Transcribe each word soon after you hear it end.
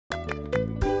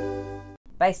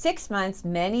By 6 months,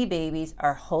 many babies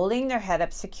are holding their head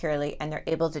up securely and they're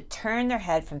able to turn their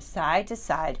head from side to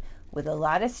side with a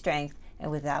lot of strength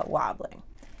and without wobbling.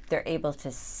 They're able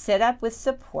to sit up with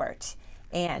support,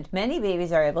 and many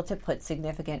babies are able to put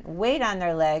significant weight on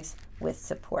their legs with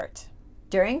support.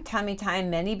 During tummy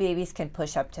time, many babies can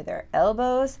push up to their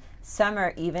elbows. Some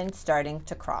are even starting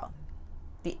to crawl.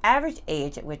 The average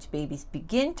age at which babies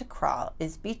begin to crawl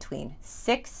is between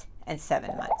 6 and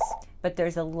 7 months. But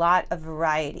there's a lot of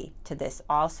variety to this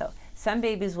also. Some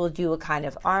babies will do a kind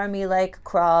of army-like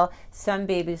crawl. Some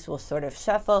babies will sort of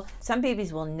shuffle. Some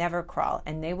babies will never crawl,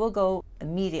 and they will go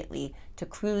immediately to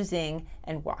cruising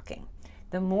and walking.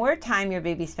 The more time your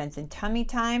baby spends in tummy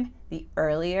time, the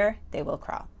earlier they will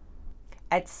crawl.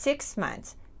 At 6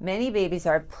 months, many babies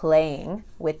are playing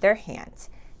with their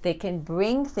hands. They can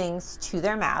bring things to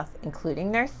their mouth,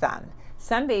 including their thumb.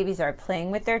 Some babies are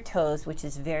playing with their toes, which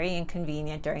is very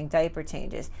inconvenient during diaper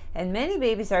changes. And many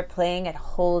babies are playing at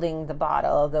holding the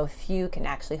bottle, although few can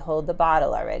actually hold the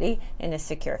bottle already in a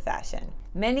secure fashion.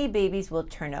 Many babies will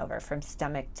turn over from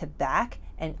stomach to back,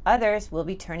 and others will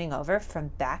be turning over from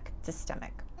back to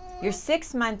stomach. Your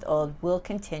 6-month-old will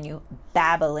continue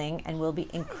babbling and will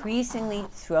be increasingly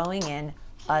throwing in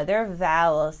other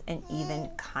vowels and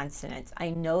even consonants. I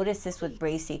notice this with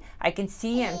Bracy. I can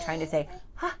see him trying to say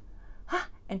ha, ha,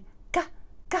 and ga,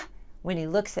 ga. When he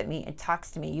looks at me and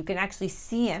talks to me, you can actually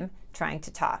see him trying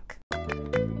to talk.